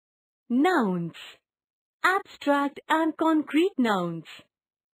Nouns. Abstract and concrete nouns.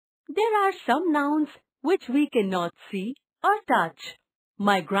 There are some nouns which we cannot see or touch.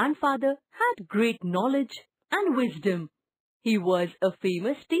 My grandfather had great knowledge and wisdom. He was a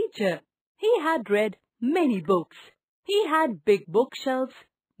famous teacher. He had read many books. He had big bookshelves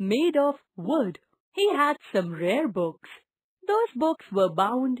made of wood. He had some rare books. Those books were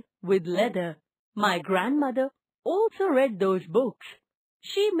bound with leather. My grandmother also read those books.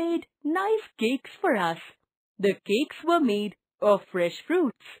 She made nice cakes for us. The cakes were made of fresh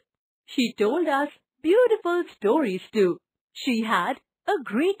fruits. She told us beautiful stories too. She had a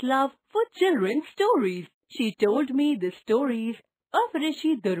great love for children's stories. She told me the stories of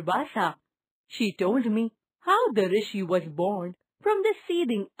Rishi Durvasa. She told me how the Rishi was born from the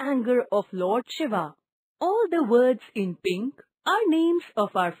seething anger of Lord Shiva. All the words in pink are names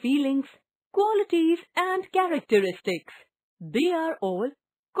of our feelings, qualities and characteristics. They are all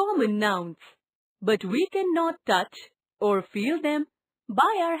common nouns, but we cannot touch or feel them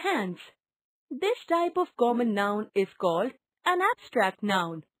by our hands. This type of common noun is called an abstract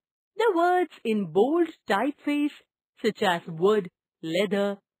noun. The words in bold typeface such as wood,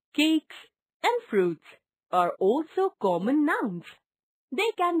 leather, cakes and fruits are also common nouns.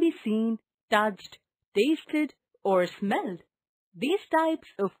 They can be seen, touched, tasted or smelled. These types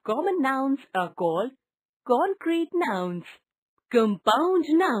of common nouns are called concrete nouns. Compound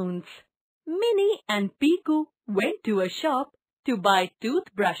nouns. Minnie and Piku went to a shop to buy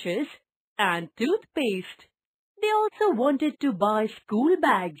toothbrushes and toothpaste. They also wanted to buy school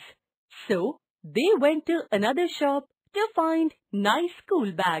bags, so they went to another shop to find nice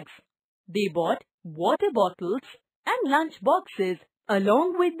school bags. They bought water bottles and lunch boxes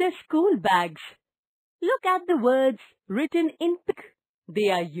along with the school bags. Look at the words written in pink. They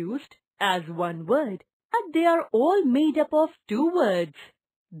are used as one word, but they are all made up of two words.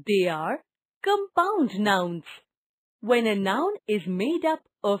 They are compound nouns. When a noun is made up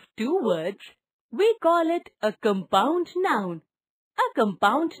of two words, we call it a compound noun. A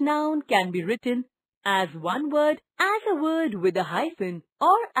compound noun can be written as one word, as a word with a hyphen,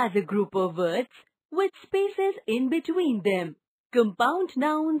 or as a group of words with spaces in between them. Compound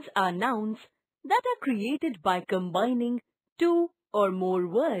nouns are nouns that are created by combining two or more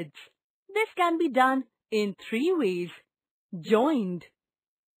words. This can be done in three ways: joined,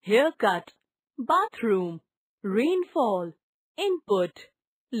 haircut, bathroom, rainfall, input,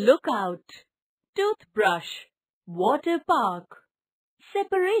 lookout, toothbrush, water park,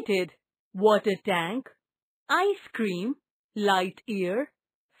 separated, water tank, ice cream, light year,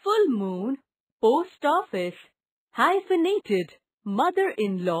 full moon, post office, hyphenated,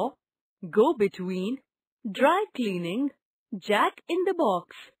 mother-in-law, go-between, dry cleaning, jack in the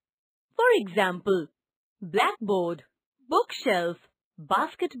box. For example, blackboard, bookshelf,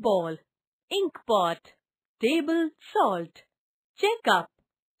 basketball, ink pot, table salt, checkup,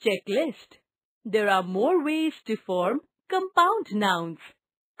 checklist. There are more ways to form compound nouns.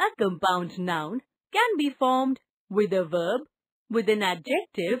 A compound noun can be formed with a verb, with an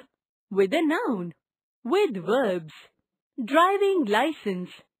adjective, with a noun. With verbs: driving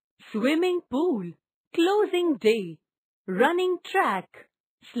license, swimming pool, closing day, running track,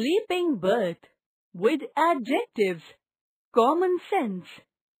 sleeping berth. With adjectives: common sense,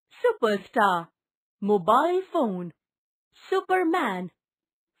 superstar, mobile phone, Superman,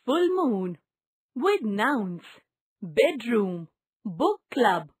 full moon. With nouns: bedroom, book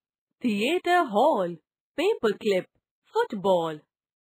club, theater hall, paperclip, football.